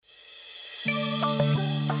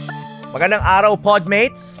Magandang araw,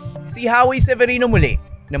 Podmates! Si Howie Severino muli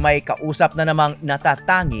na may kausap na namang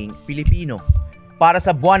natatanging Pilipino. Para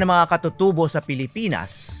sa buwan ng mga katutubo sa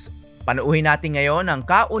Pilipinas, panuuhin natin ngayon ang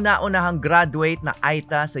kauna-unahang graduate na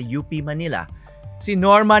Ayta sa UP Manila, si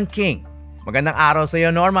Norman King. Magandang araw sa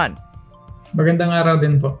iyo, Norman. Magandang araw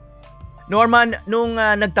din po. Norman, nung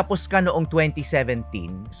nagtapos ka noong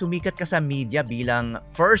 2017, sumikat ka sa media bilang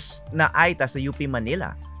first na Ayta sa UP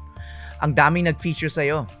Manila. Ang daming nag-feature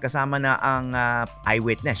sa'yo, kasama na ang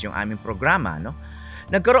Eyewitness, yung aming programa, no?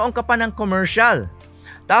 Nagkaroon ka pa ng commercial.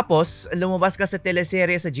 Tapos, lumabas ka sa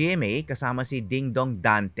teleserye sa GMA, kasama si Dingdong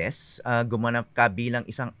Dantes. Gumanap ka bilang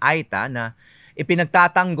isang Ayta na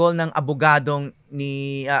ipinagtatanggol ng abogadong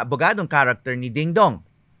character ni Dingdong.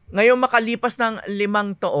 Ngayon makalipas ng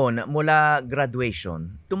 5 taon mula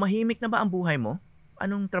graduation, tumahimik na ba ang buhay mo?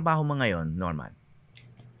 Anong trabaho mo ngayon, Norman?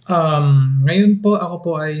 Ngayon po ako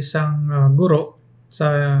po ay isang guro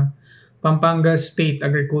sa Pampanga State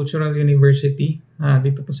Agricultural University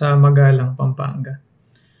dito po sa Magalang, Pampanga.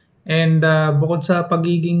 And bukod sa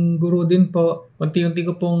pagiging guro din po, unti-unti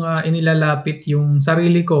ko pong inilalapit yung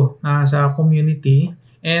sarili ko sa community.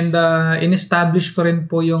 And in-establish ko rin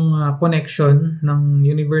po yung connection ng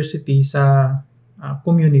university sa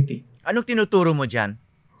community. Anong tinuturo mo dyan?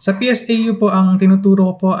 Sa PSAU po, ang tinuturo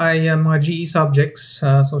ko po ay mga GE subjects,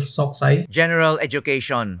 SOCSAI. General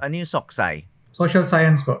Education. Ano yung SOCSAI? Social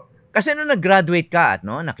Science po. Kasi nung nag-graduate ka at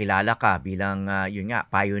nakilala ka bilang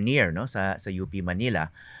pioneer sa UP Manila,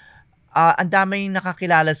 ang daming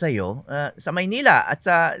nakakilala sa iyo sa Maynila at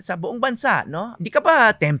sa buong bansa, no? Hindi ka ba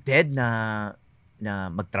tempted na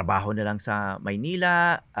magtrabaho na lang sa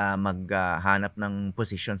Maynila, maghanap ng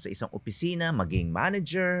posisyon sa isang opisina, maging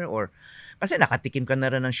manager, or kasi nakatikim ka na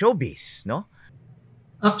rin ng showbiz, no?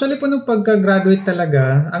 Actually po nung pagka-graduate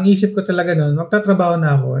talaga, ang isip ko talaga noon, magtatrabaho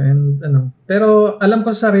na ako Pero alam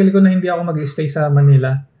ko sa sarili ko na hindi ako mag-stay sa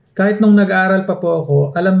Manila. Kahit nung nag-aaral pa po ako,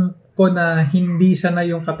 alam ko na hindi sana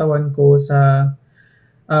yung katawan ko sa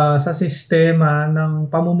sistema ng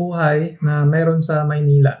pamumuhay na meron sa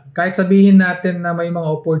Maynila. Kahit sabihin natin na may mga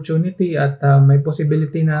opportunity at may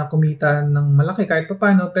possibility na kumita ng malaki kahit pa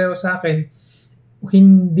paano, pero sa akin,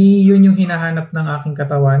 hindi yun yung hinahanap ng aking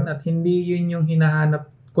katawan at hindi yun yung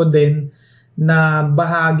hinahanap ko din na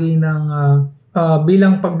bahagi ng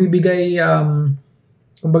bilang pagbibigay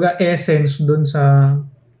kumbaga essence dun sa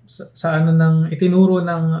ng itinuro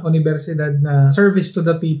ng universidad na service to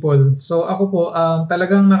the people. So ako po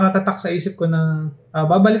talagang nakatatak sa isip ko na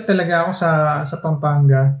babalik talaga ako sa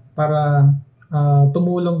Pampanga para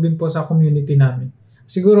tumulong din po sa community namin.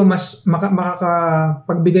 Siguro mas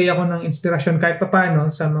makakapagbigay ako ng inspirasyon kahit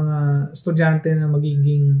papaano sa mga estudyante na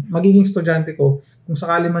magiging estudyante ko kung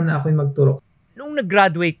sakali man na ako'y magturo. Nung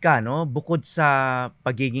nag-graduate ka, bukod sa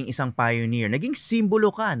pagiging isang pioneer, naging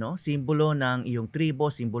simbolo ka, simbolo ng iyong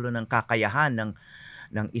tribo, simbolo ng kakayahan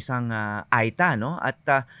ng isang Ayta,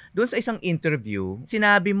 At doon sa isang interview,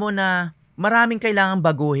 sinabi mo na maraming kailangang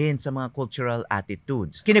baguhin sa mga cultural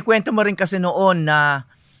attitudes. Kinikwento mo rin kasi noon na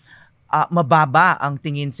mababa ang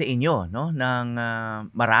tingin sa inyo ng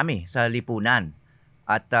marami sa lipunan.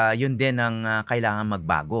 At yun din ang kailangan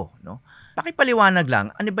magbago, Pakipaliwanag lang,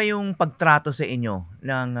 ano ba yung pagtrato sa inyo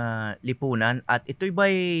ng lipunan at ito'y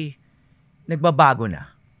ba'y nagbabago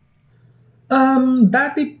na?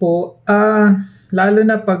 Dati po, lalo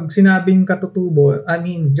na pag sinabing katutubo,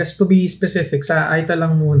 just to be specific, sa Ayta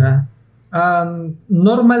lang muna,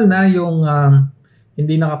 normal na yung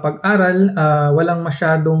hindi nakapag-aral, walang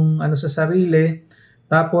masyadong sa sarili,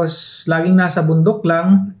 tapos laging nasa bundok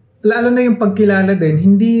lang. Lalo na yung pagkilala din,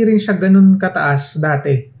 hindi rin siya ganun kataas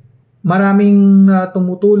dati. Maraming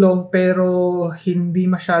tumutulong pero hindi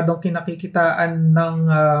masyadong kinakikitaan ng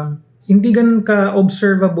hindi ganun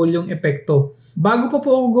ka-observable yung epekto. Bago pa po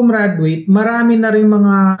ako gumraduate, marami na rin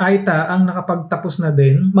mga Ayta ang nakapagtapos na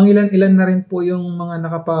din. Mangilan-ilan na rin po yung mga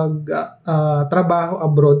nakapag-trabaho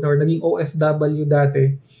abroad or naging OFW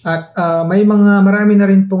dati. At marami na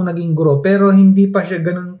rin pong naging guro. Pero hindi pa siya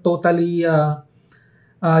ganun totally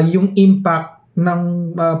yung impact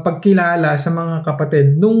ng pagkilala sa mga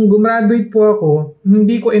kapatid. Nung gumraduate po ako,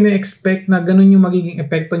 hindi ko ina-expect na ganun yung magiging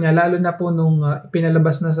epekto niya. Lalo na po nung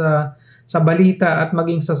pinalabas na sa balita at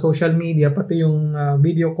maging sa social media, pati yung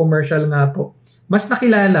video commercial nga po. Mas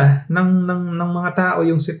nakilala ng mga tao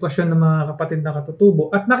yung sitwasyon ng mga kapatid na katutubo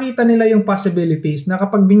at nakita nila yung possibilities na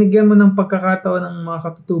kapag binigyan mo ng pagkakataon ng mga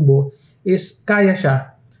katutubo is kaya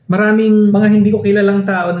siya. Maraming mga hindi ko kilalang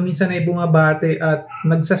tao na minsan ay bumabate at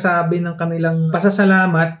nagsasabi ng kanilang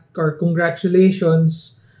pasasalamat or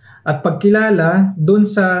congratulations at pagkilala doon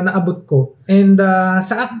sa naabot ko. And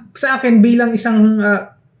sa akin bilang isang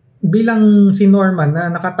bilang si Norman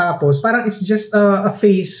na nakatapos, parang it's just a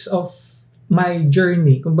phase of my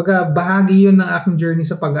journey. Kumbaga, bahagi yun ng aking journey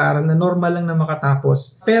sa pag-aaral na normal lang na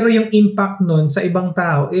makatapos. Pero yung impact nun sa ibang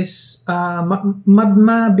tao is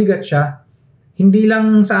mabigat siya. Hindi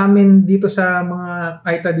lang sa amin dito sa mga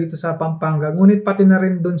Ayta dito sa Pampanga, ngunit pati na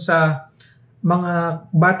rin dun sa mga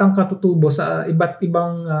batang katutubo sa iba't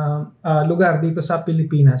ibang lugar dito sa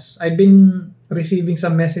Pilipinas. I've been receiving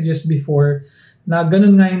some messages before na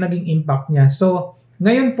ganun nga yung naging impact niya. So,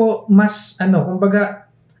 ngayon po, mas kumbaga,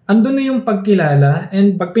 andun na yung pagkilala,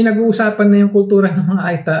 and pag pinag-uusapan na yung kultura ng mga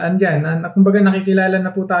Ayta, andyan, kumbaga nakikilala na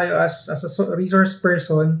po tayo as a resource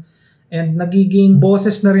person, and nagiging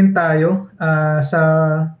boses na rin tayo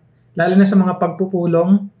lalo na sa mga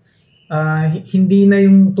pagpupulong. Hindi na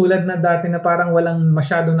yung tulad na dati na parang walang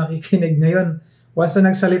masyadong nakikinig. Ngayon, once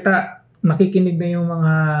na nagsalita, nakikinig na yung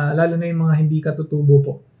mga, lalo na yung mga hindi katutubo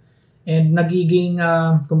po. And nagiging,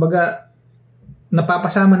 kumbaga,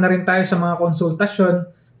 napapasama na rin tayo sa mga konsultasyon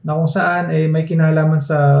na kung saan may kinalaman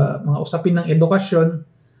sa mga usapin ng edukasyon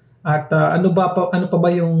at ano pa ba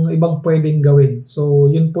yung ibang pwedeng gawin. So,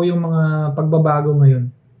 yun po yung mga pagbabago ngayon.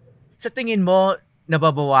 Sa tingin mo,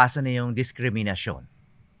 nababawasan na yung diskriminasyon?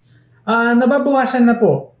 Nababawasan na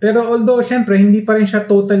po. Pero although, syempre, hindi pa rin siya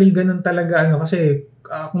totally ganun talaga. Kasi,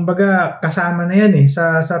 kumbaga, kasama na yan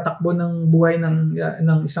sa takbo ng buhay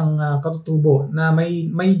ng isang katutubo na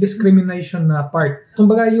may discrimination na part.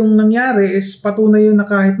 Kumbaga, yung nangyari is patunay yun na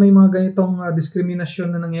kahit may mga ganitong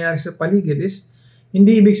diskriminasyon na nangyayari sa paligid is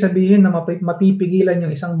hindi ibig sabihin na mapipigilan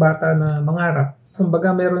yung isang bata na mangarap.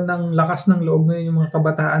 Kumbaga, meron ng lakas ng loob ngayon yung mga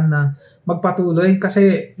kabataan na magpatuloy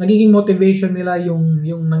kasi nagiging motivation nila yung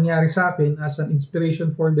nangyari sa akin as an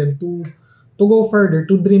inspiration for them to go further,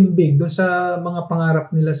 to dream big doon sa mga pangarap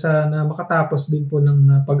nila na makatapos din po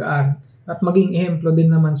ng pag-aaral at maging ehemplo din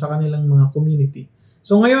naman sa kanilang mga community.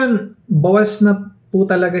 So ngayon, bawas na po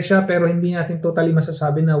talaga siya pero hindi natin totally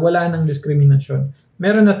masasabi na wala ng diskriminasyon.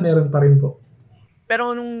 Meron at meron pa rin po.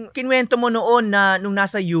 Pero nung kinwento mo noon na nung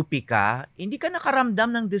nasa UP ka, hindi ka nakaramdam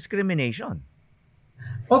ng discrimination?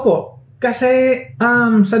 Opo. Kasi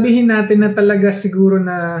sabihin natin na talaga siguro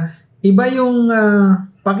na iba yung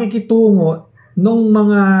pakikitungo nung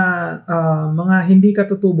mga hindi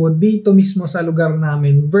katutubo dito mismo sa lugar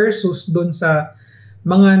namin versus doon sa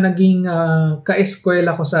mga naging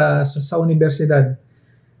kaeskwela ko sa universidad.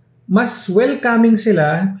 Mas welcoming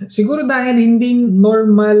sila. Siguro dahil hindi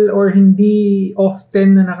normal or hindi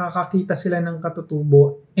often na nakakakita sila ng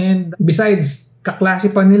katutubo. And besides,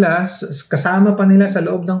 kaklase pa nila, kasama pa nila sa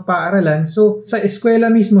loob ng paaralan. So, sa eskwela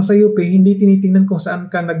mismo, sa UP, hindi tinitingnan kung saan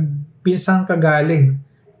ka galing.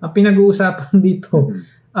 Ang pinag-uusapan dito,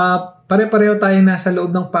 pare-pareho tayo nasa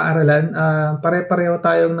loob ng paaralan, pare-pareho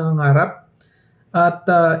tayong nangangarap. At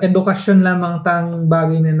edukasyon lamang tanging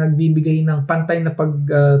bagay na nagbibigay ng pantay na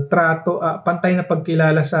pagtrato, pantay na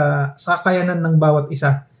pagkilala sa kakayanan ng bawat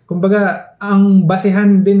isa. Kumbaga, ang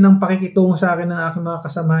basehan din ng pakikitungo sa akin ng aking mga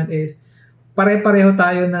kasamahan is pare-pareho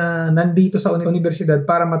tayo na nandito sa universidad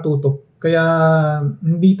para matuto. Kaya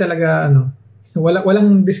hindi talaga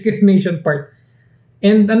walang discrimination part.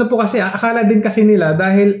 And po kasi, akala din kasi nila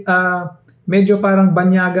dahil medyo parang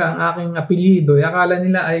banyaga ang aking apelyido. Akala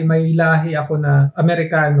nila ay may lahi ako na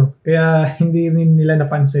Amerikano. Kaya hindi rin nila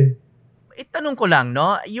napansin. Itanong ko lang,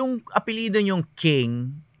 no? Yung apelyido yung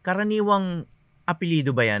King, karaniwang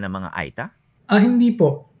apelyido ba yan ng mga Ayta? Hindi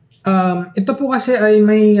po. Ito po kasi ay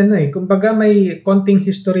may kumbaga may konting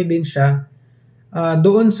history din siya.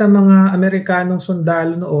 Doon sa mga Amerikanong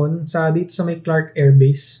sundalo noon dito sa may Clark Air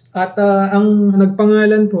Base. At ang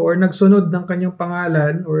nagpangalan po or nagsunod ng kanyang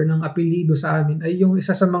pangalan or ng apelyido sa amin ay yung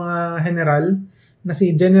isa sa mga general na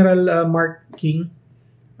si General Mark King.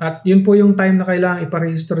 At yun po yung time na kailangan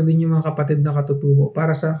iparehistro din yung mga kapatid na katutubo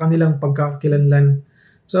para sa kanilang pagkakakilanlan.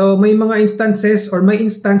 So may mga instances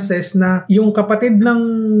na yung kapatid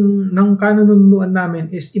ng kanununuan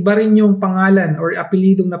namin is iba rin yung pangalan or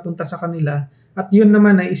apelyidong napunta sa kanila. At yun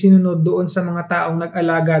naman ay isinunod doon sa mga taong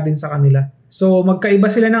nag-alaga din sa kanila. So magkaiba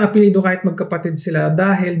sila ng apelyido kahit magkapatid sila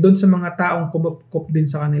dahil doon sa mga taong kumupkup din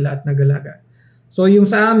sa kanila at nag-alaga. So yung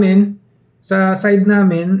sa amin, sa side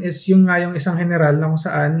namin is yung isang general na kung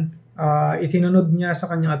saan itinunod niya sa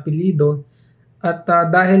kanyang apelyido. At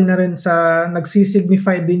dahil na rin sa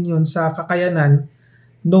nagsisignify din yun sa kakayanan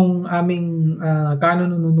nung aming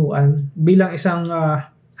kanununuan bilang isang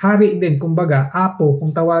hari din, kumbaga, apo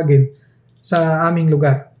kung tawagin, sa aming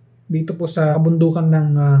lugar. Dito po sa kabundukan ng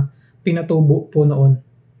Pinatubo po noon.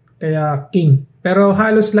 Kaya King. Pero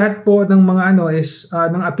halos lahat po ng mga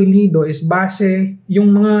ng apelyido is base yung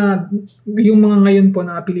mga ngayon po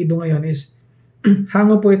ng apelyido ngayon is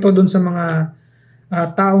hango po ito doon sa mga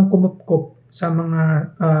taong kumupkop sa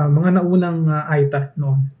mga naunang Ayta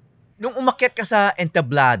noon. Nung umakyat ka sa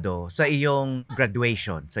entablado sa iyong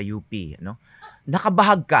graduation sa UP, no?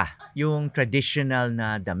 Nakabahag ka yung traditional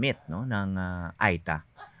na damit, no, ng Ayta.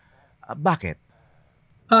 Bakit?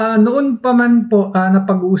 Noon pa man po,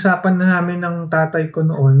 napag-uusapan na namin ng tatay ko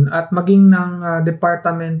noon at maging ng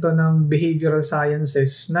Departamento ng Behavioral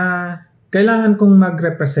Sciences na kailangan kong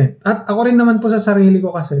mag-represent. At ako rin naman po sa sarili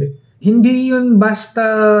ko kasi, hindi yun basta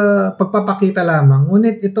pagpapakita lamang,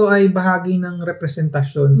 ngunit ito ay bahagi ng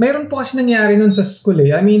representasyon. Meron po kasi nangyari nun sa school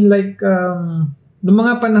eh. I mean like, noong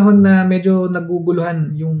mga panahon na medyo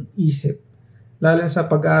naguguluhan yung isip, lalo sa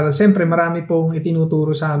pag-aaral. Siyempre, marami pong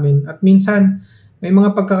itinuturo sa amin. At minsan, may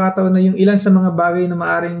mga pagkakataon na yung ilan sa mga bagay na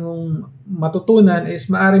maaring mong matutunan is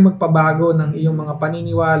maaring magpabago ng iyong mga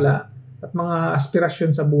paniniwala at mga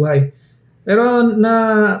aspirasyon sa buhay. Pero na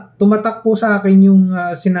tumatak po sa akin yung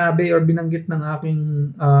sinabi or binanggit ng aking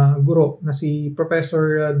guro na si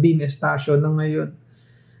Professor Dean Estacio na ngayon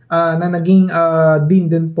na naging dean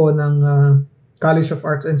din po ng College of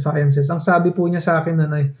Arts and Sciences. Ang sabi po niya sa akin,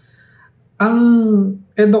 nanay, ang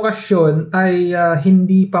edukasyon ay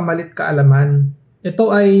hindi pamalit kaalaman. Ito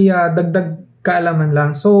ay dagdag kaalaman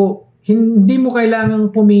lang. So, hindi mo kailangang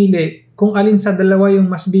pumili kung alin sa dalawa yung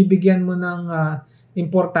mas bibigyan mo ng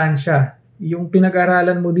importansya. Yung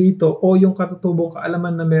pinag-aralan mo dito o yung katutubong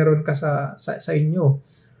kaalaman na meron ka sa inyo.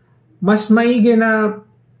 Mas maigi na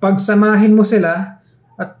pagsamahin mo sila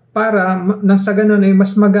at para nang sa ganun ay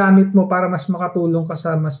mas magamit mo para mas makatulong ka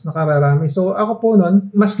sa mas nakararami. So ako po nun,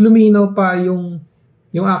 mas luminaw pa yung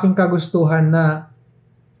aking kagustuhan na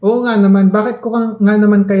oo nga naman, bakit ko nga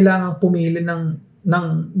naman kailangang pumili ng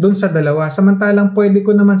doon sa dalawa? Samantalang pwede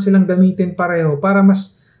ko naman silang gamitin pareho para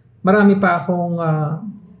mas marami pa akong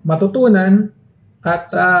matutunan at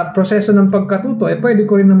sa proseso ng pagkatuto, pwede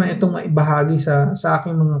ko rin naman itong maibahagi sa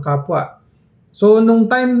aking mga kapwa. So, nung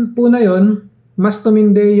time po na yon, mas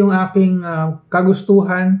tumindi yung aking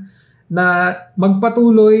kagustuhan na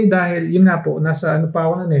magpatuloy dahil, yun nga po, nasa pa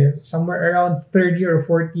ako nun somewhere around 3rd year or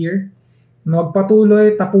 4th year,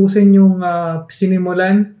 magpatuloy, tapusin yung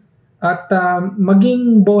sinimulan at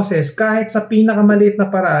maging boses kahit sa pinakamaliit na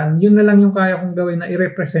paraan, yun na lang yung kaya kong gawin na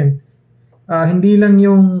i-represent. Hindi lang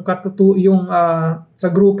yung sa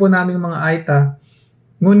grupo naming mga Ayta,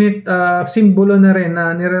 ngunit simbolo na rin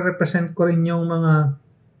na nire-represent ko rin yung mga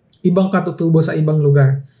ibang katutubo sa ibang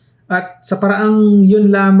lugar. At sa paraang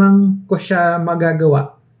yun lamang ko siya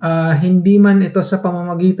magagawa. Hindi man ito sa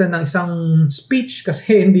pamamagitan ng isang speech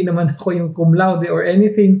kasi hindi naman ako yung cum laude or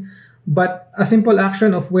anything, but a simple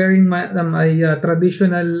action of wearing my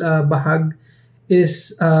traditional bahag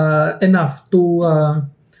is enough to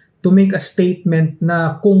make a statement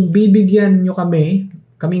na kung bibigyan nyo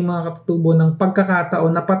kaming mga katutubo ng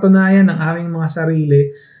pagkakataon na patunayan ang aming mga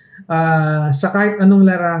sarili sa kahit anong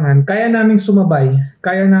larangan, kaya naming sumabay,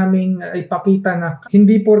 kaya naming ipakita na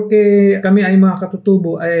hindi porke kami ay mga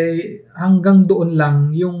katutubo ay hanggang doon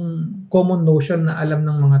lang yung common notion na alam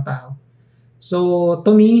ng mga tao. So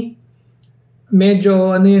to me,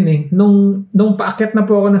 medyo nung paakyat na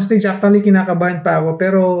po ako ng stage, actually kinakabahan pa ako,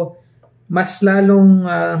 pero mas lalong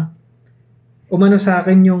umano sa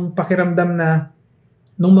akin yung pakiramdam na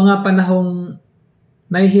nung mga panahong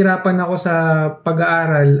nahihirapan ako sa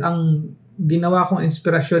pag-aaral, ang ginawa kong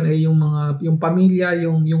inspirasyon ay yung pamilya,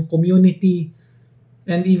 yung community,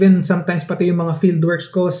 and even sometimes pati yung mga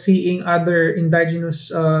fieldworks ko, seeing other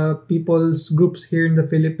indigenous peoples groups here in the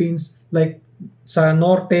Philippines, like sa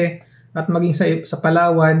Norte at maging sa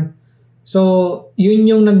Palawan. So, yun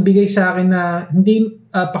yung nagbigay sa akin na hindi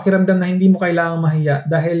pakiramdam na hindi mo kailangang mahiya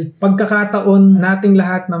dahil pagkakataon nating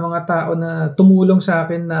lahat ng mga tao na tumulong sa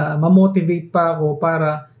akin na ma-motivate pa ako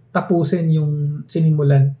para tapusin yung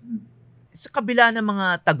sinimulan. Sa kabila ng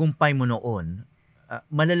mga tagumpay mo noon,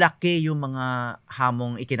 malalaki yung mga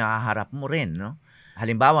hamong ikinaharap mo rin, no?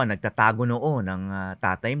 Halimbawa, nagtatago noon ang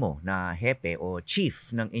tatay mo na hepe o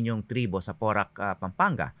chief ng inyong tribo sa Porac,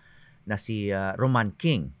 Pampanga na si Roman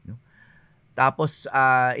King, no? Tapos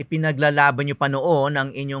ipinaglalaban nyo pa noon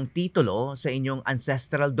ang inyong titulo sa inyong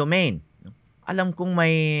ancestral domain. Alam kong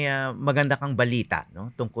may maganda kang balita,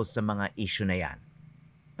 no, tungkol sa mga issue na yan.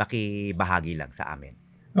 Pakibahagi lang sa amin.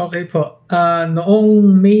 Okay po.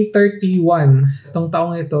 Noong May 31, itong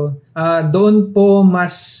taong ito, doon po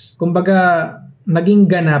mas, kumbaga,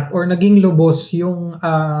 naging ganap or naging lubos yung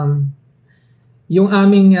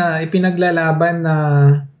aming ipinaglalaban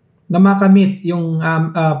na makamit yung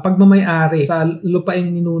pagmamay-ari sa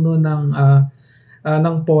lupaing ninuno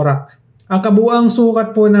ng Porac. Ang kabuuang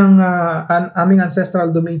sukat po ng aming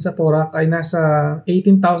ancestral domain sa Porac ay nasa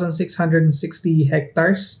 18,660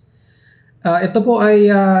 hectares. Ito po ay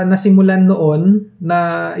nasimulan noon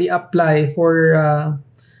na i-apply for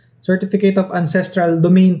Certificate of Ancestral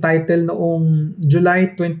Domain Title noong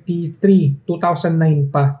July 23,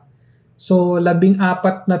 2009 pa. So, 14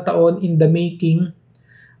 na taon in the making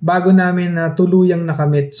bago namin tuluyang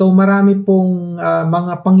nakamit. So, marami pong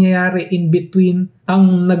mga pangyayari in between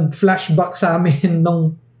ang nag-flashback sa amin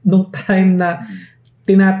nung time na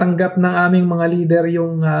tinatanggap ng aming mga leader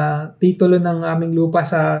yung titulo ng aming lupa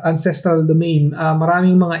sa ancestral domain.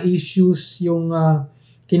 Maraming mga issues yung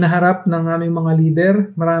kinaharap ng aming mga leader.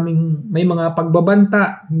 May mga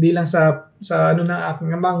pagbabanta, hindi lang sa ano na aking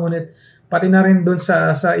ama, ngunit pati na rin doon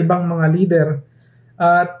sa ibang mga leader.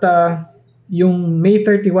 At yung May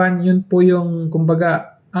 31, yun po yung,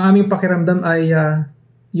 kumbaga, ang aming pakiramdam ay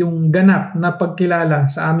yung ganap na pagkilala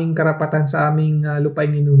sa aming karapatan, sa aming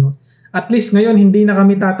lupaing ninuno. At least ngayon, hindi na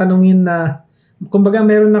kami tatanungin na, kumbaga,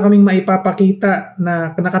 meron na kaming maipapakita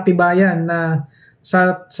na nakatibayan na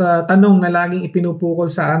sa tanong na laging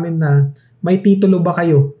ipinupukol sa amin na may titulo ba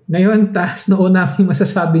kayo? Ngayon, taas noon namin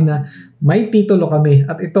masasabi na may titulo kami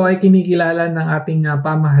at ito ay kinikilala ng ating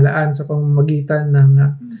pamahalaan sa pamamagitan ng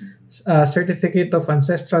Certificate of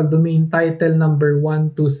Ancestral Domain Title number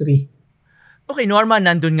 1, 2, 3. Okay, Norman,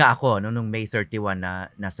 nandun nga ako nung May 31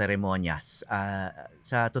 na seremonyas.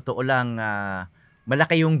 Sa totoo lang,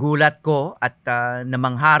 malaki yung gulat ko at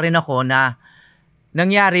namangha rin ako na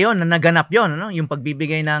nangyari yon, na naganap yon, no? Yung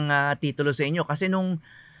pagbibigay ng titulo sa inyo. Kasi nung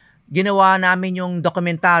ginawa namin yung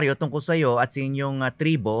dokumentaryo tungkol sa iyo at sa inyong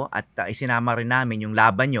tribo at isinama rin namin yung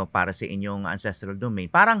laban nyo para sa inyong ancestral domain,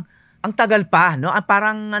 parang ang tagal pa, no?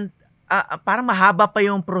 Parang mahaba pa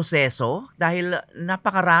yung proseso dahil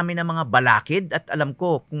napakarami ng mga balakid at alam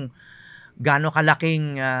ko kung gaano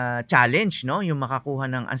kalaking challenge, no? Yung makakuha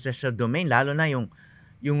ng ancestral domain, lalo na yung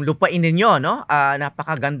lupain ninyo, no?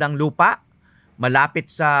 Napakagandang lupa, malapit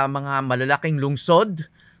sa mga malalaking lungsod.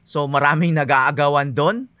 So maraming nag-aagawan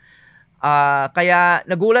doon. Kaya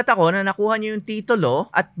nagulat ako na nakuha niyo yung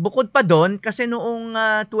titulo at bukod pa doon kasi noong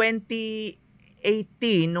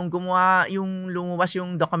 2018 nung lumabas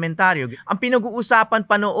yung dokumentaryo, ang pinag-uusapan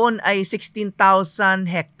pa noon ay 16,000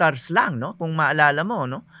 hectares lang, no? Kung maalala mo,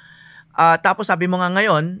 no? Tapos sabi mo nga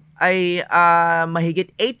ngayon ay mahigit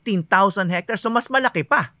 18,000 hectares, so mas malaki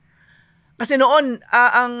pa. Kasi noon,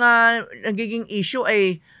 ang nagiging issue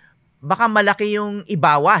ay baka malaki yung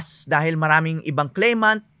ibawas dahil maraming ibang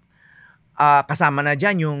claimant. Kasama na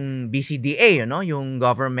dyan yung BCDA, no? Yung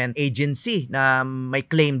government agency na may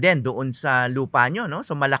claim din doon sa lupa nyo. No?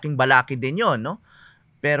 So malaking balakid din yun. No?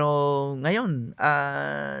 Pero ngayon,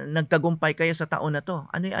 nagtagumpay kayo sa taon na to.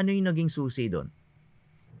 Ano yung naging susi doon?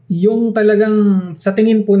 Yung talagang sa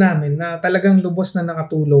tingin po namin na talagang lubos na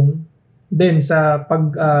nakatulong din sa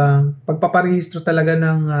pagpaparehistro talaga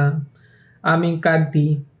ng aming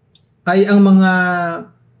CADTI ay ang mga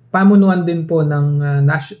pamunuan din po ng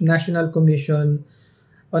National Commission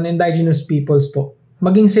on Indigenous Peoples po.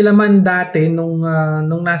 Maging sila man dati nung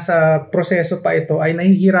nasa proseso pa ito ay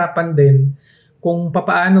nahihirapan din kung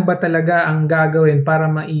papaano ba talaga ang gagawin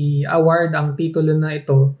para mai-award ang titulo na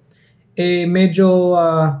ito. Medyo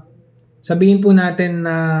sabihin po natin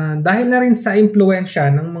na dahil na rin sa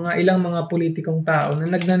impluwensya ng mga ilang mga politikong tao na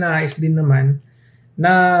nagnanais din naman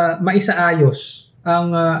na maisaayos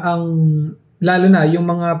ang lalo na yung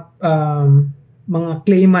mga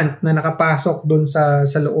claimant na nakapasok doon sa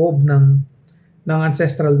loob ng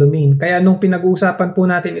ancestral domain. Kaya nung pinag-uusapan po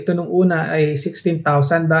natin ito nung una ay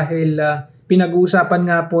 16,000 dahil pinag-uusapan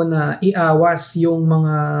nga po na iawas yung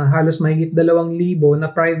mga halos mahigit 2,000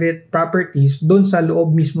 na private properties doon sa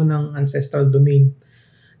loob mismo ng ancestral domain.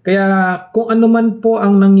 Kaya kung ano man po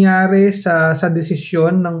ang nangyari sa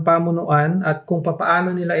desisyon ng pamunuan at kung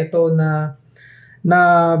papaano nila ito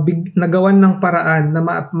nagawan ng paraan na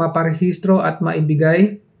maparehistro at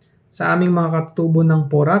maibigay sa aming mga katutubo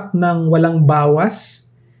ng Porac ng walang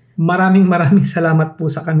bawas, maraming salamat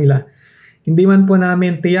po sa kanila. Hindi man po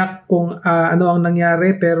namin tiyak kung ano ang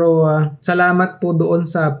nangyari pero salamat po doon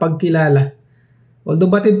sa pagkilala. Although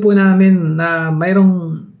batid po namin na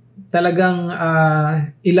mayroong talagang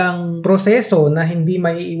ilang proseso na hindi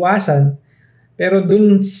maiiwasan pero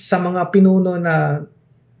doon sa mga pinuno na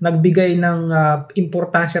nagbigay ng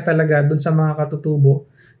importansya talaga doon sa mga katutubo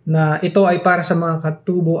na ito ay para sa mga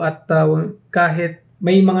katutubo at kahit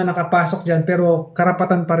may mga nakapasok dyan pero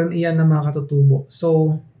karapatan pa rin iyan ng mga katutubo.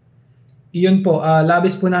 So iyon po,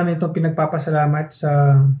 labis po namin itong pinagpapasalamat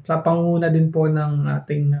sa pangunguna din po ng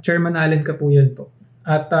ating Chairman Allen Capuyan po.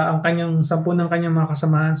 At ang kanyang 10 ng kanyang mga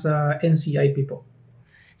kasamahan sa NCIP po.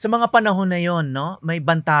 Sa mga panahon na yon, no, may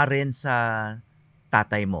banta rin sa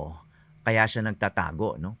tatay mo. Kaya siya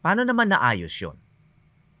nagtatago, no? Paano naman naayos yon?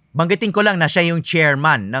 Banggitin ko lang na siya yung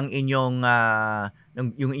chairman ng inyong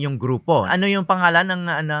yung inyong grupo. Ano yung pangalan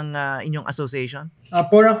ng inyong association?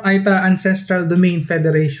 Porac Ayta Ancestral Domain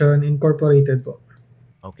Federation Incorporated po.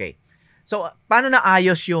 Okay. So paano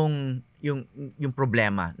naayos yung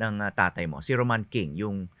problema ng tatay mo, si Roman King,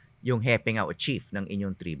 yung hepe nga o chief ng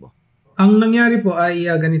inyong tribo? Ang nangyari po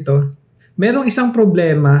ay ganito. Merong isang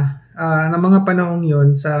problema na mga panahong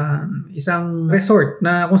yon sa isang resort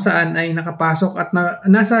na kung saan ay nakapasok at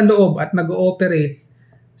nasa loob at nag-ooperate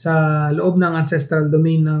sa loob ng ancestral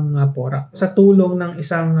domain ng Porac. Sa tulong ng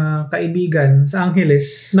isang kaibigan sa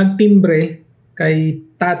Angeles, nagtimbre kay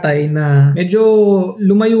tatay na medyo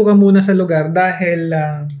lumayo ka muna sa lugar dahil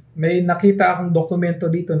may nakita akong dokumento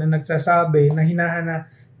dito na nagsasabi na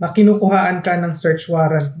na kinukuhaan ka ng search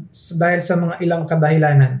warrant dahil sa mga ilang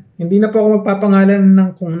kadahilanan. Hindi na po ako magpapangalan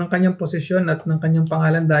ng kanyang posisyon at ng kanyang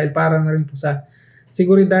pangalan dahil para na rin po sa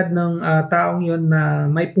seguridad ng taong yon na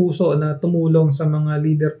may puso na tumulong sa mga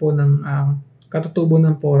leader po ng katutubo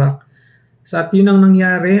ng Porac. At yun ang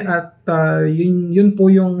nangyari at yun po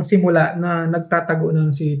yung simula na nagtatago nun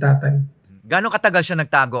si tatay. Gaano katagal siya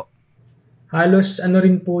nagtago? Halos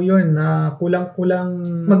rin po yun, kulang-kulang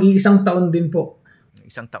mag-iisang taon din po.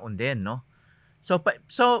 Isang taon din, no? So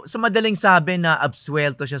sa madaling sabi na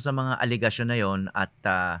absuelto siya sa mga aligasyon na yon at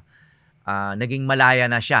naging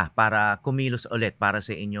malaya na siya para kumilos ulit para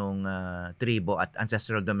sa inyong tribo at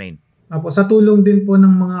ancestral domain. Sa tulong din po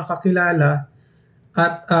ng mga kakilala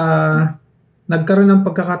at nagkaroon ng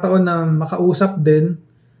pagkakataon na makausap din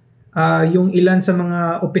yung ilan sa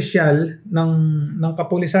mga opisyal ng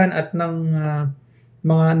kapulisan at ng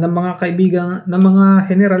mga kaibigan, ng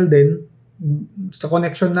mga general din sa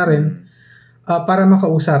connection na rin para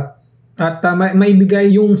makausap at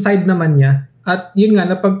maibigay yung side naman niya. At yun nga,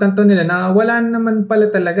 napagtanto nila na wala naman pala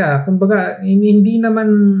talaga. Kumbaga, hindi naman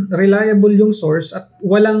reliable yung source at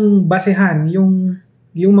walang basehan yung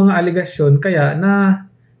mga aligasyon. Kaya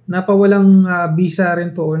napawalang visa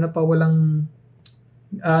rin po o napawalang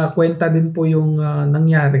kwenta din po yung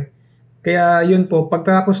nangyari. Kaya yun po,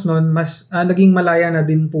 pagtapos nun, mas naging malaya na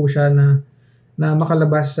din po siya na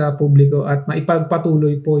makalabas sa publiko at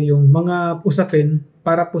maipagpatuloy po yung mga usapin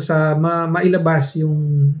para po sa mailabas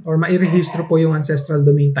yung or mairehistro po yung ancestral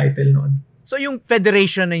domain title noon. So yung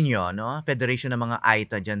federation ninyo, no? Federation ng mga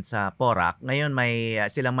Ayta dyan sa Porac, ngayon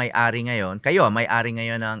silang may-ari ngayon, kayo may-ari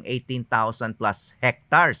ngayon ng 18,000 plus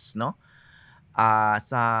hectares, no?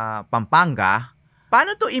 Sa Pampanga.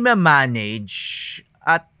 Paano to i-manage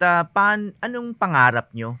at anong pangarap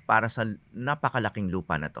nyo para sa napakalaking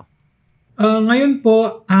lupa na to? Ngayon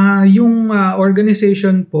po, yung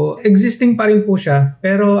organization po, existing pa rin po siya.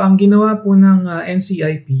 Pero ang ginawa po ng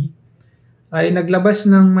NCIP ay naglabas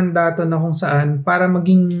ng mandato na kung saan para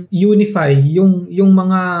maging unify yung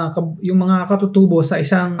mga katutubo sa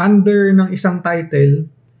under ng isang title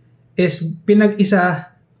is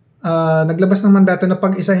pinag-isa. Naglabas ng mandato na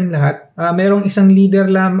pag-isahin lahat. Merong isang leader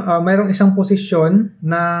merong isang posisyon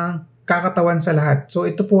na kakatawan sa lahat. So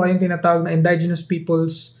ito po ay yung tinatawag na Indigenous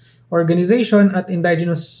Peoples Organization at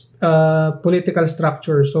Indigenous Political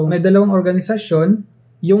Structure. So may dalawang organisasyon.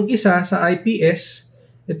 Yung isa sa IPS,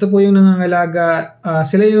 ito po yung nangangalaga,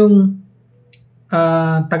 sila yung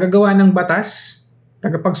tagagawa ng batas,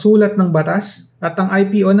 tagapagsulat ng batas, at ang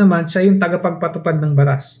IPO naman, siya yung tagapagpatupad ng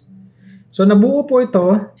batas. So nabuo po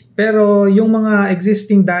ito, pero yung mga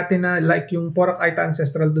existing dati na like yung Porac Ayta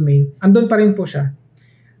Ancestral Domain, andun pa rin po siya.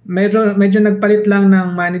 Medyo nagpalit lang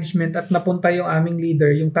ng management at napunta yung aming leader,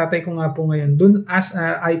 yung tatay ko nga po ngayon, dun as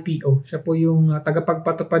IPO. Siya po yung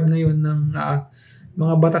tagapagpatupad ngayon ng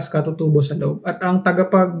mga batas katutubo sa loob. At ang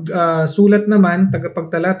tagapagsulat naman,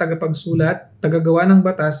 tagapagtala, tagapagsulat, tagagawa ng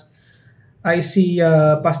batas ay si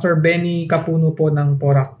Pastor Benny Capuno po ng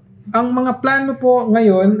Porac. Ang mga plano po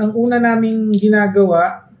ngayon, ang una naming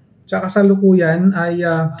ginagawa sa kasalukuyan ay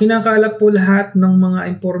kinakalap po lahat ng mga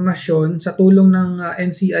impormasyon sa tulong ng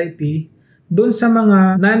NCIP doon sa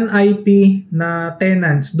mga non-IP na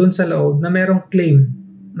tenants doon sa loob na merong claim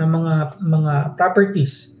ng mga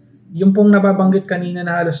properties. Yung pong nababanggit kanina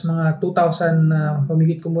na halos mga 2,000 na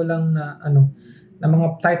humigit kumulang na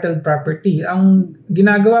mga titled property. Ang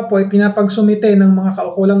ginagawa po ay pinapagsumite ng mga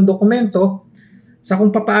kaukulang dokumento sa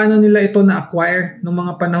kung paano nila ito na-acquire noong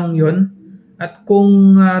mga panahong yon. At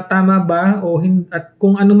kung tama ba at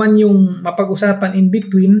kung ano man yung mapag-usapan in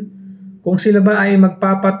between, kung sila ba ay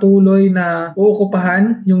magpapatuloy na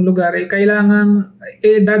uukupahan yung lugar, kailangan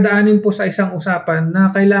dadaanin po sa isang usapan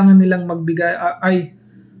na kailangan nilang magbigay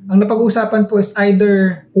ang napag-uusapan po is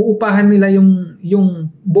either uupahan nila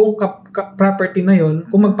yung buong property na yon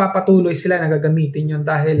kung magpapatuloy sila na gagamitin yon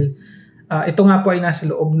dahil ito nga po ay nasa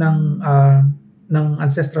loob ng ng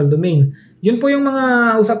ancestral domain. Yun po yung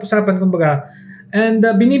mga usap-usapan kumbaga. And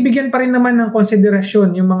binibigyan pa rin naman ng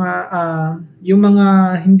konsiderasyon yung mga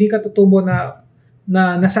hindi katutubo na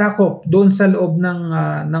nasakop doon sa loob ng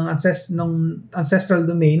ancestral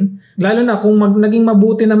domain. Lalo na kung naging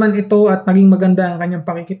mabuti naman ito at naging maganda ang kanyang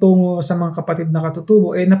pakikitungo sa mga kapatid na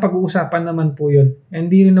katutubo, napag-uusapan naman po yun.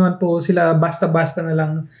 Hindi rin naman po sila basta-basta na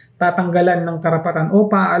lang tatanggalan ng karapatan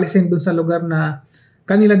o paalisin doon sa lugar na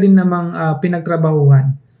kanila din namang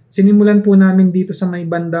pinagtrabahuhan. Sinimulan po namin dito sa may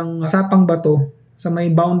bandang Sapang Bato, sa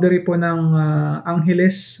may boundary po ng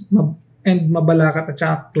Angeles and Mabalacat at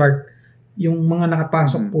saka Clark, yung mga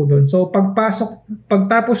nakapasok po doon. So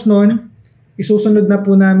pagtapos noon, isusunod na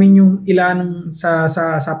po namin yung ilan sa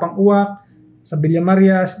Sapang Uwak, sa Villa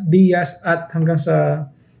Marias, Diaz at hanggang sa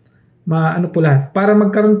lahat. Para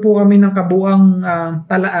magkaroon po kami ng kabuang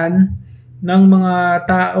talaan ng mga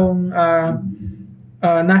taong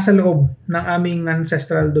nasa loob ng aming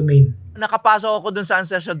ancestral domain. Nakapasok ako dun sa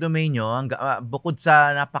ancestral domain nyo, bukod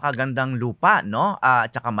sa napakagandang lupa, no? At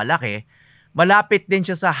saka malaki, malapit din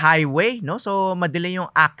siya sa highway, no? So madali yung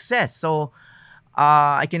access. So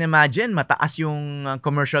I can imagine mataas yung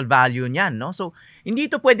commercial value niyan, no? So hindi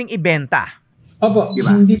ito pwedeng ibenta. Opo,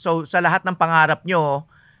 diba? hindi. So sa lahat ng pangarap nyo,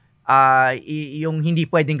 yung hindi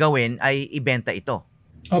pwedeng gawin ay ibenta ito.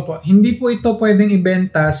 Opo, hindi po ito pwedeng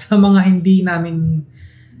ibenta sa mga hindi namin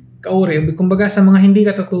kauri, kumbaga sa mga hindi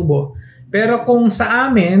katutubo. Pero kung sa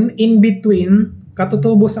amin, in between,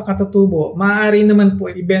 katutubo sa katutubo, maaari naman po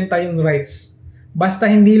ibenta yung rights. Basta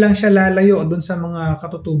hindi lang siya lalayo dun sa mga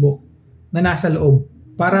katutubo na nasa loob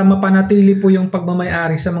para mapanatili po yung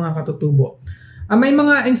pagmamayari sa mga katutubo. May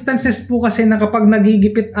mga instances po kasi na kapag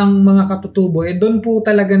nagigipit ang mga katutubo, doon po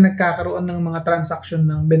talaga nagkakaroon ng mga transaction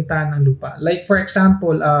ng benta ng lupa. Like for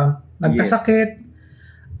example, nagkasakit,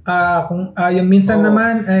 kung yung minsan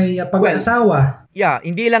naman ay pag-asawa.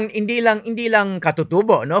 Hindi lang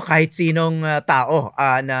katutubo, no? Kahit sinong tao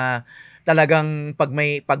na talagang pag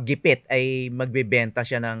may paggipit ay magbebenta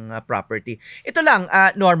siya ng property. Ito lang,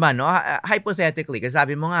 Norman, no? Hypothetically, kasi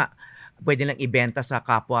sabi mo nga, pwede lang ibenta sa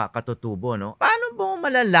kapwa katutubo, no? Paano mo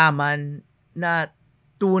malalaman na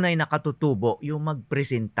tunay na katutubo yung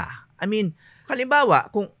magpresenta? I mean,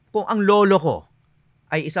 halimbawa, kung ang lolo ko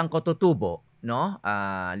ay isang katutubo, no?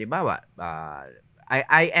 Halimbawa,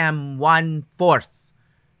 I am 1/4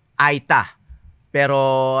 Ayta. Pero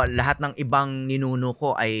lahat ng ibang ninuno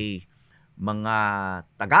ko ay mga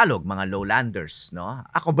Tagalog, mga lowlanders, no?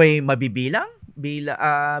 Ako ba'y mabibilang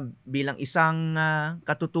bilang isang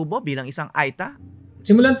katutubo, bilang isang Ayta?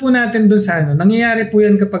 Simulan po natin dun sa nangyayari po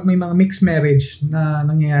yan kapag may mga mixed marriage na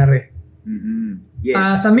nangyayari. Mm-hmm.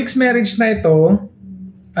 Yes. Sa mixed marriage na ito,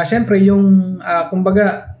 syempre yung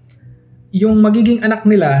kumbaga yung magiging anak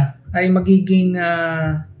nila ay magiging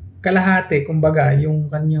kalahati, kumbaga yung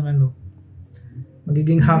kanyang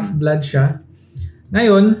magiging half-blood siya.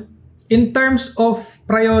 Ngayon, in terms of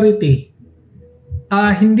priority,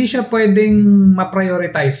 hindi siya pwedeng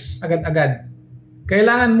ma-prioritize agad-agad.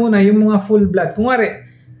 Kailangan muna yung mga full blood.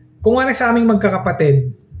 Kung sa aming magkakapatid,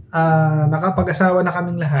 nakapag-asawa na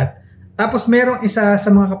kaming lahat, tapos merong isa sa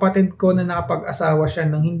mga kapatid ko na nakapag-asawa siya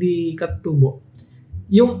ng hindi katutubo,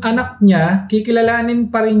 yung anak niya,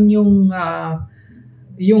 kikilalanin pa rin yung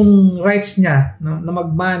rights niya na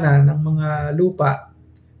magmana ng mga lupa.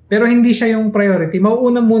 Pero hindi siya yung priority.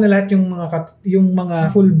 Mauuna muna lahat yung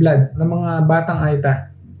mga full blood na mga batang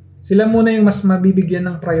Ayta. Sila muna yung mas mabibigyan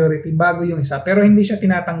ng priority bago yung isa. Pero hindi siya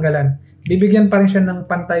tinatanggalan. Bibigyan pa rin siya ng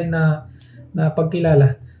pantay na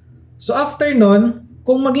pagkilala. So after nun,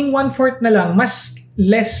 kung maging 1/4 na lang, mas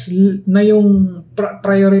less na yung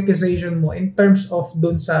prioritization mo in terms of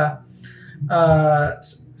dun sa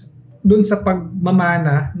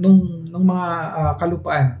pagmamana ng mga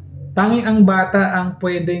kalupaan. Tanging ang bata ang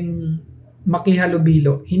pwedeng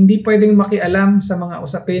makihalubilo. Hindi pwedeng makialam sa mga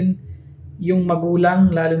usapin yung magulang,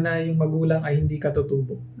 lalo na yung magulang ay hindi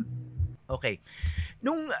katutubo. Okay.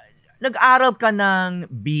 Nung nag-aral ka ng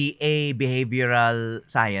BA Behavioral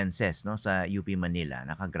Sciences, no, sa UP Manila,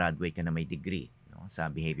 nakagraduate ka na may degree, no, sa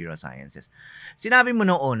Behavioral Sciences. Sinabi mo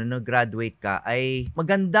noon nung nag-graduate ka ay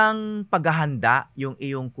magandang paghahanda yung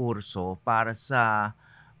iyong kurso para sa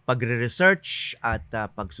pagre-research at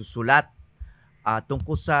pagsusulat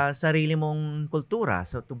tungkol sa sarili mong kultura,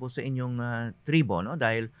 tungkol sa inyong tribo, no?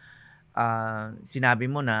 Dahil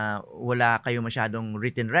sinabi mo na wala kayo masyadong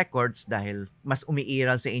written records dahil mas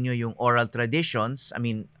umiiral sa inyo yung oral traditions. I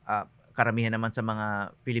mean, karamihan naman sa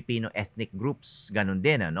mga Filipino ethnic groups, ganun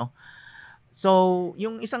din, ano? So,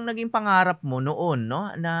 yung isang naging pangarap mo noon,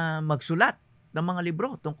 no, na magsulat ng mga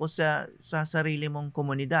libro tungkol sa sarili mong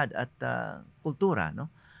komunidad at kultura,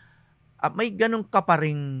 no? May ganun ka pa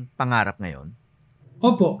ring pangarap ngayon?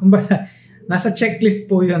 Opo, nasa checklist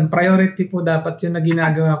po yun. Priority po dapat yun na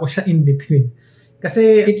ginagawa ko siya in between.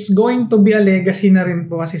 Kasi it's going to be a legacy na rin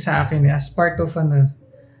po kasi sa akin as part of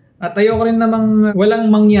at ayoko rin namang walang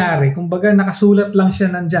mangyari. Kumbaga nakasulat lang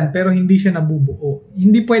siya nandyan pero hindi siya nabubuo.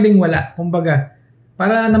 Hindi pwedeng wala. Kumbaga,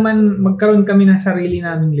 para naman magkaroon kami ng sarili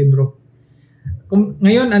naming libro.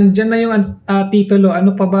 Ngayon, andyan na yung titulo.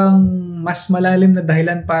 Ano pa bang mas malalim na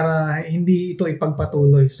dahilan para hindi ito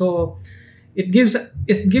ipagpatuloy? So, it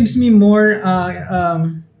gives me more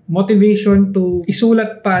motivation to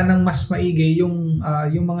isulat pa ng mas maigi yung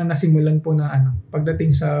mga nasimulan po na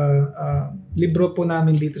pagdating sa libro po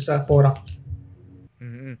namin dito sa Porac.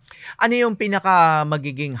 Mm-hmm. Ano yung pinaka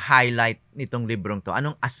magiging highlight nitong librong to?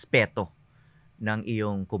 Anong aspeto ng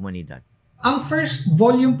iyong komunidad? Ang first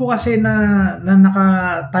volume po kasi na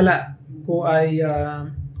nakatala ko ay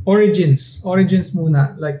origins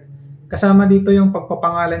muna. Like kasama dito yung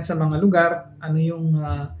pagpapangalan sa mga lugar, ano yung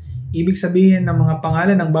ibig sabihin ng mga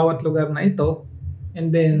pangalan ng bawat lugar na ito, and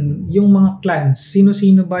then yung mga clans,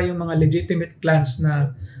 sino-sino ba yung mga legitimate clans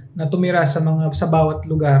na tumira sa bawat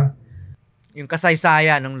lugar. Yung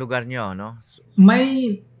kasaysayan ng lugar nyo, no?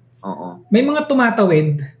 May mga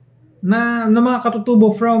tumatawid na mga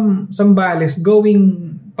katutubo from Zambales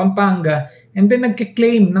going Pampanga, and then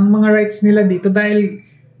nagki-claim ng mga rights nila dito dahil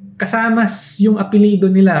kasama yung apelido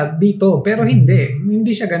nila dito, pero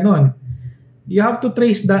hindi siya ganon. You have to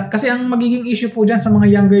trace that. Kasi ang magiging issue po dyan sa mga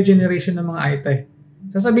younger generation ng mga Ayta.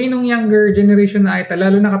 Sasabihin ng younger generation na Ayta,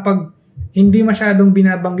 lalo na kapag hindi masyadong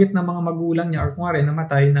binabanggit ng mga magulang niya or kung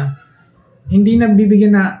namatay na, hindi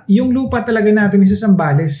nabibigyan na yung lupa talaga natin sa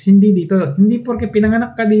Zambales, hindi dito. Hindi porque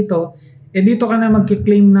pinanganak ka dito, dito ka na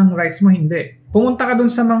magki-claim ng rights mo, hindi. Pumunta ka dun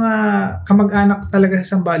sa mga kamag-anak talaga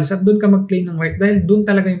sa Zambales at dun ka mag-claim ng right dahil dun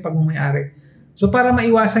talaga yung pagmamayari. So para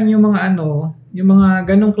maiwasan yung mga yung mga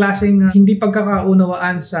ganong klaseng hindi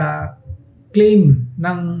pagkakaunawaan sa claim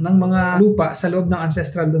ng mga lupa sa loob ng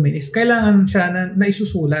ancestral domain is kailangan siya na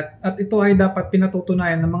isusulat at ito ay dapat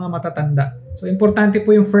pinatutunayan ng mga matatanda. So importante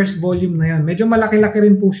po yung first volume na yun. Medyo malaki-laki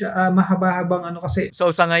rin po siya, mahaba-habang kasi.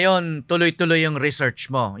 So sa ngayon, tuloy-tuloy yung research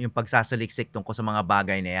mo, yung pagsasaliksik tungkol sa mga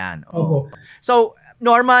bagay na yan. Opo. So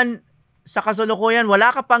Norman, sa kasalukuyan,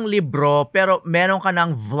 wala ka pang libro pero meron ka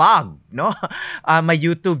ng vlog, no? May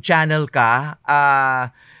YouTube channel ka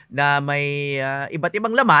na may iba't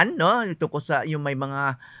ibang laman, no? Tungkol sa yung may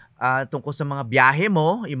mga tungkol sa mga biyahe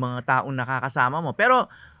mo, yung mga taong nakakasama mo. Pero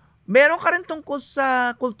meron ka rin tungkol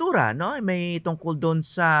sa kultura, no? May tungkol doon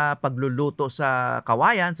sa pagluluto sa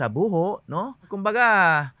kawayan, sa buho, no?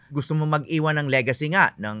 Kumbaga, gusto mo mag-iwan ng legacy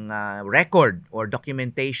nga, ng record or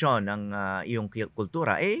documentation ng iyong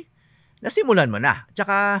kultura, nasimulan mo na.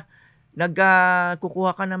 Tsaka,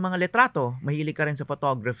 nagkukuha ka ng mga litrato. Mahilig ka rin sa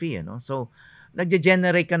photography, no? So,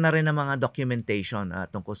 nagge-generate ka na rin ng mga documentation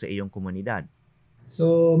tungkol sa iyong komunidad.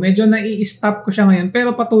 So, medyo nai-stop ko siya ngayon,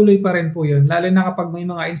 pero patuloy pa rin po yun. Lalo na kapag may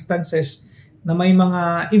mga instances na may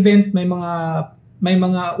mga event, may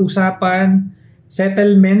mga usapan,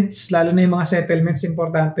 settlements, lalo na yung mga settlements,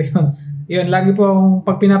 importante yun. Yun, lagi po akong,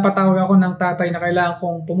 pag pinapatawag ako ng tatay na kailangan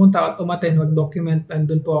kong pumunta at umattend, mag-document,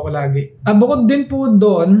 andun po ako lagi. Bukod din po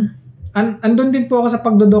doon, andun din po ako sa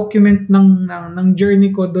pagdo-document ng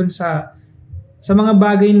journey ko doon sa mga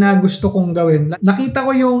bagay na gusto kong gawin. Nakita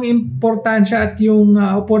ko yung importansya at yung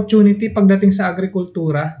opportunity pagdating sa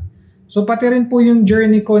agrikultura. So pati rin po yung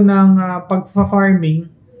journey ko ng pag-farming,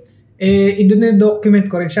 i-document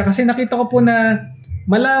ko rin siya. Kasi nakita ko po na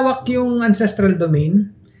malawak yung ancestral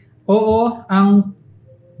domain. Oo, ang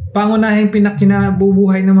pangunahing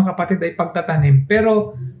pinakinabubuhay ng mga kapatid ay pagtatanim.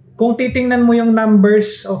 Pero kung titingnan mo yung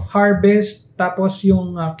numbers of harvest, tapos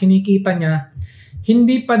yung kinikita niya,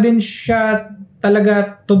 hindi pa din siya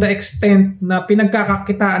talaga to the extent na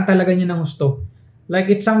pinagkakakitaan talaga niya ng gusto. Like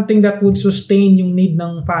it's something that would sustain yung need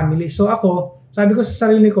ng family. So ako, sabi ko sa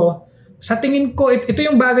sarili ko, sa tingin ko, ito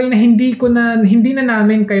yung bagay na hindi na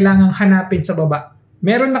namin kailangang hanapin sa baba.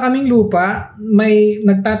 Meron na kaming lupa, may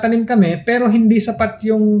nagtatanim kami, pero hindi sapat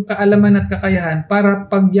yung kaalaman at kakayahan para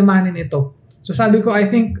pagyamanin ito. So sabi ko, I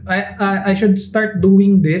think I should start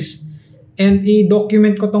doing this and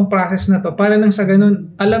i-document ko tong process na to para nang sa ganun,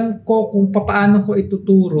 alam ko kung paano ko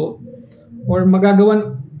ituturo or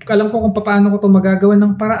alam ko kung paano ko to magagawan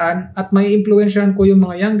ng paraan at may influensyahan ko yung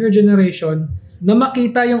mga younger generation na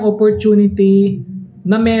makita yung opportunity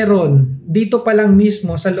na meron dito pa lang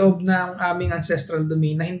mismo sa loob ng aming ancestral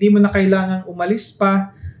domain na hindi mo na kailangang umalis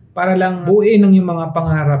pa para lang buuin ang yung mga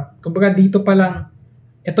pangarap. Kumbaga dito pa lang,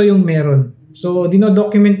 ito yung meron. So,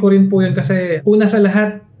 dinodocument ko rin po yun kasi una sa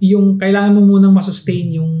lahat, yung kailangan mo munang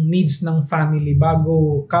masustain yung needs ng family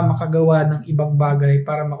bago ka makagawa ng ibang bagay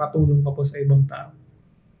para makatulong pa po sa ibang tao.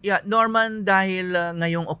 Yeah, Norman, dahil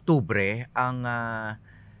ngayong Oktubre, ang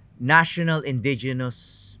National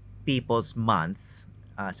Indigenous Peoples Month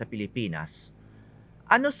sa Pilipinas,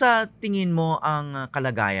 ano sa tingin mo ang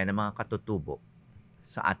kalagayan ng mga katutubo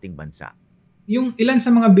sa ating bansa? Yung ilan sa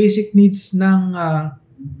mga basic needs ng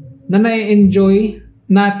na na-enjoy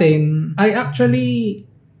natin ay actually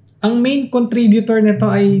ang main contributor nito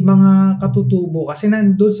ay mga katutubo kasi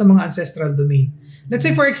nandun sa mga ancestral domain. Let's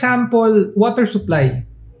say for example, water supply.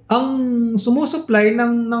 Ang sumusupply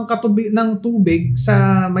ng tubig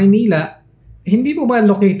sa Maynila, hindi po ba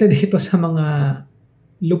located dito sa mga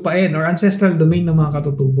lupain or ancestral domain ng mga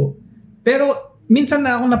katutubo? Pero minsan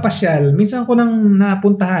na akong napasyal, minsan ko nang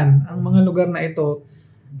napuntahan ang mga lugar na ito.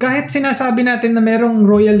 Kahit sinasabi natin na merong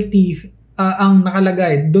royalty ang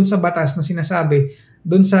nakalagay doon sa batas na sinasabi,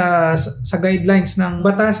 doon sa guidelines ng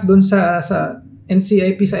batas, doon sa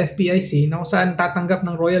NCIP, sa FPIC, na kung saan tatanggap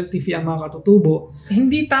ng royalty fee ang mga katutubo,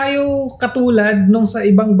 hindi tayo katulad nung sa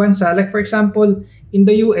ibang bansa. Like for example, in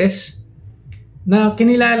the US, na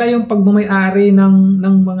kinilala yung pagmamay-ari ng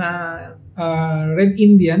mga Red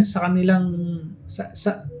Indians sa kanilang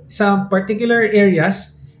sa particular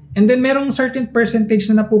areas, and then merong certain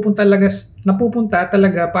percentage na napupunta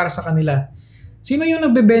talaga para sa kanila. Sino yung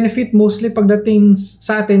nagbe-benefit mostly pagdating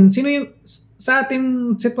sa atin? Sa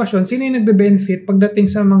ating sitwasyon, sino yung nagbe-benefit pagdating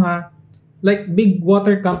sa mga like big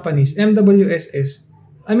water companies, MWSS?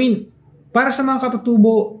 I mean, para sa mga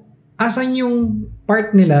katutubo, asan yung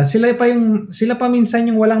part nila? Sila pa minsan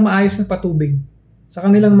yung walang maayos na patubig sa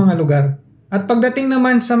kanilang mga lugar. At pagdating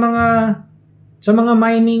naman sa mga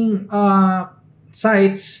mining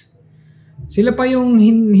sites, sila pa yung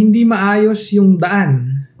hindi maayos yung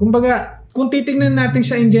daan. Kumbaga, kung titingnan natin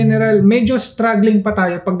siya in general, medyo struggling pa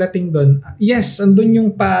tayo pagdating doon. Yes, andun yung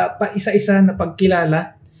pa isa-isa na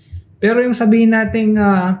pagkilala. Pero yung sabihin nating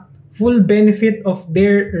full benefit of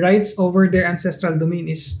their rights over their ancestral domain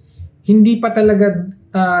is hindi pa talaga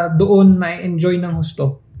doon na-enjoy ng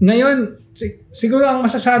husto. Ngayon, siguro ang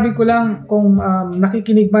masasabi ko lang kung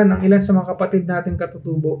nakikinig man ang ilan sa mga kapatid natin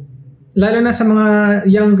katutubo, lalo na sa mga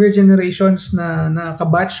younger generations na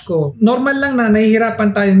kabatch ko, normal lang na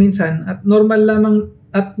nahihirapan tayo minsan at normal lamang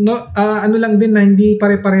at ano lang din na hindi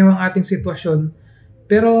pare-pareho ang ating sitwasyon.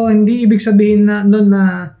 Pero hindi ibig sabihin na noon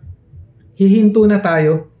na hihinto na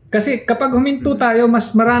tayo. Kasi kapag huminto tayo,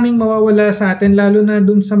 mas maraming mawawala sa atin, lalo na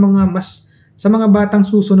dun sa mga batang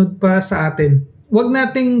susunod pa sa atin. Huwag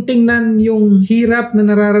nating tingnan yung hirap na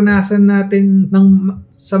nararanasan natin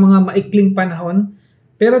sa mga maikling panahon.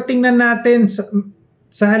 Pero tingnan natin,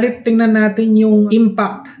 sa halip tingnan natin yung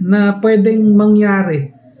impact na pwedeng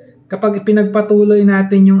mangyari kapag pinagpatuloy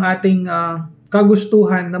natin yung ating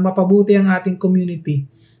kagustuhan na mapabuti ang ating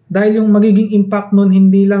community. Dahil yung magiging impact nun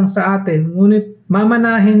hindi lang sa atin, ngunit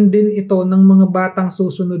mamanahin din ito ng mga batang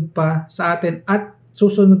susunod pa sa atin at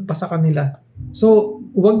susunod pa sa kanila. So,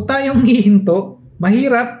 huwag tayong hihinto.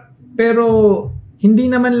 Mahirap, pero hindi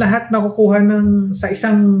naman lahat nakukuha sa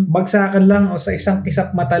isang bagsakan lang o sa isang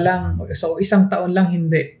kisap mata lang o sa isang taon lang,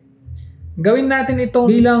 hindi. Gawin natin ito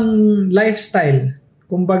bilang lifestyle.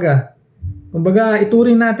 Kumbaga,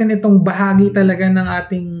 ituring natin itong bahagi talaga ng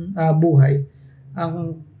ating buhay.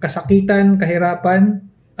 Ang kasakitan, kahirapan,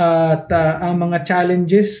 at ang mga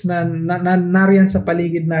challenges na nariyan sa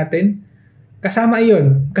paligid natin, kasama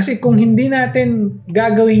iyon. Kasi kung hindi natin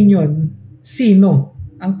gagawin yon, sino?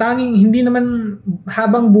 Ang tanging, hindi naman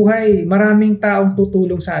habang buhay, maraming taong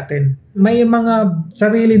tutulong sa atin. May mga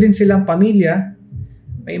sarili din silang pamilya,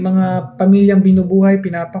 may mga pamilyang binubuhay,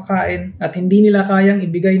 pinapakain, at hindi nila kayang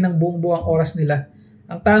ibigay ng buong-buong oras nila.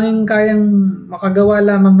 Ang tanging kayang makagawa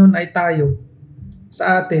lamang nun ay tayo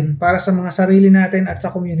sa atin, para sa mga sarili natin at sa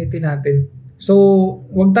community natin. So,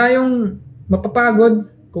 huwag tayong mapapagod.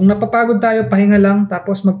 Kung napapagod tayo, pahinga lang,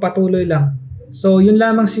 tapos magpatuloy lang. So, yun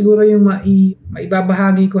lamang siguro yung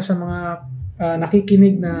maibabahagi ko sa mga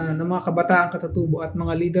nakikinig na mga kabataang katutubo at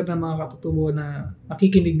mga leader ng mga katutubo na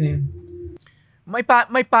nakikinig ngayon.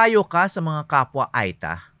 May payo ka sa mga kapwa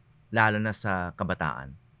Ayta, lalo na sa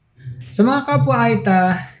kabataan? Sa mga kapwa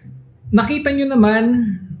Ayta, nakita nyo naman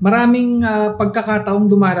maraming pagkakataong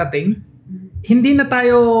dumarating. Hindi na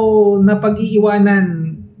tayo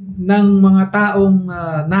napag-iiwanan ng mga taong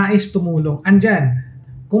nais tumulong. Andyan.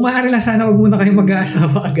 Kung maaari lang sana, wag muna kayong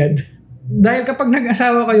mag-aasawa agad. Dahil kapag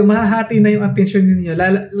nag-asawa kayo, mahahati na yung attention niyo.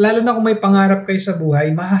 Lalo na kung may pangarap kayo sa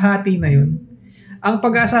buhay, mahahati na yun. Ang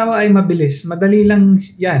pag-aasawa ay mabilis. Madali lang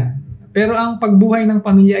yan. Pero ang pagbuhay ng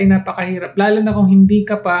pamilya ay napakahirap, lalo na kung hindi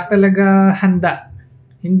ka pa talaga handa.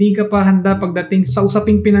 Hindi ka pa handa pagdating sa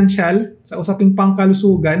usaping pinansyal, sa usaping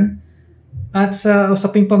pangkalusugan, at sa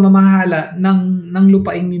usaping pamamahala ng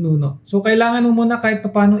lupaing ninuno. So kailangan mo muna kahit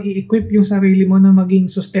paano i-equip yung sarili mo na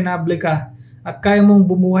maging sustainable ka at kaya mong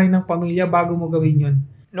bumuhay ng pamilya bago mo gawin yun.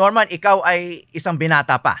 Norman, ikaw ay isang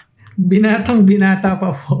binata pa. Binata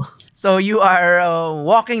pa po. So you are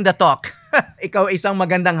walking the talk. Ikaw isang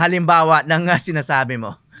magandang halimbawa ng sinasabi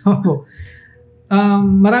mo. Opo.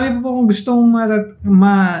 Marami po akong gustong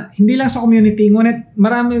hindi lang sa community, ngunit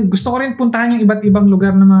gusto ko rin puntahan yung iba't ibang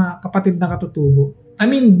lugar ng mga kapatid na katutubo. I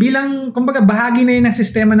mean, bilang, kumbaga, bahagi na yun ng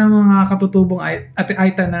sistema ng mga katutubong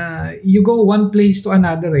Ayta na you go one place to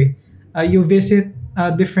another eh. You visit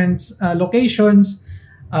different locations,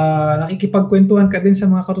 nakikipagkwentuhan ka din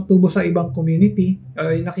sa mga katutubo sa ibang community,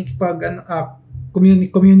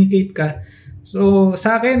 communicate ka. So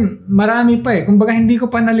sa akin marami pa eh, kumbaga hindi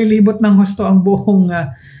ko pa nalilibot ng husto ang buong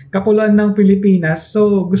kapuluan ng Pilipinas.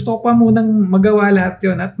 So gusto ko pa munang magawa lahat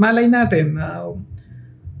yun at malay natin,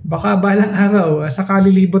 baka balang araw sa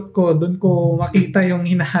kalilibot ko doon ko makita yung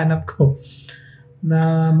hinahanap ko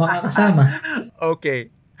na makakasama.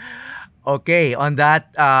 Okay, on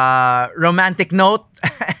that romantic note,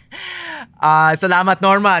 salamat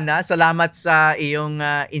Norman, salamat sa iyong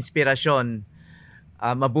inspirasyon.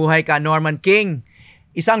 Mabuhay ka, Norman King,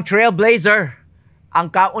 isang trailblazer, ang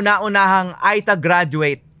kauna-unahang Ayta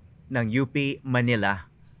graduate ng UP Manila.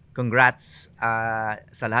 Congrats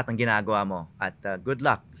sa lahat ng ginagawa mo at good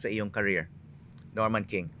luck sa iyong career. Norman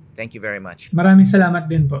King, thank you very much. Maraming salamat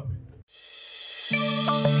din po.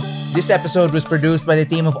 This episode was produced by the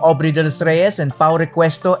team of Aubrey de los Reyes and Pau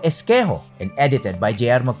Recuesto Esquejo and edited by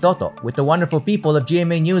JR Magtoto with the wonderful people of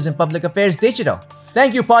GMA News and Public Affairs Digital.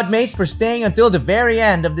 Thank you, Podmates, for staying until the very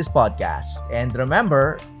end of this podcast. And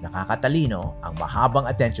remember, nakakatalino ang mahabang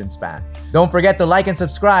attention span. Don't forget to like and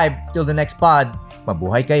subscribe. Till the next pod,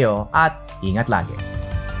 mabuhay kayo at ingat lagi.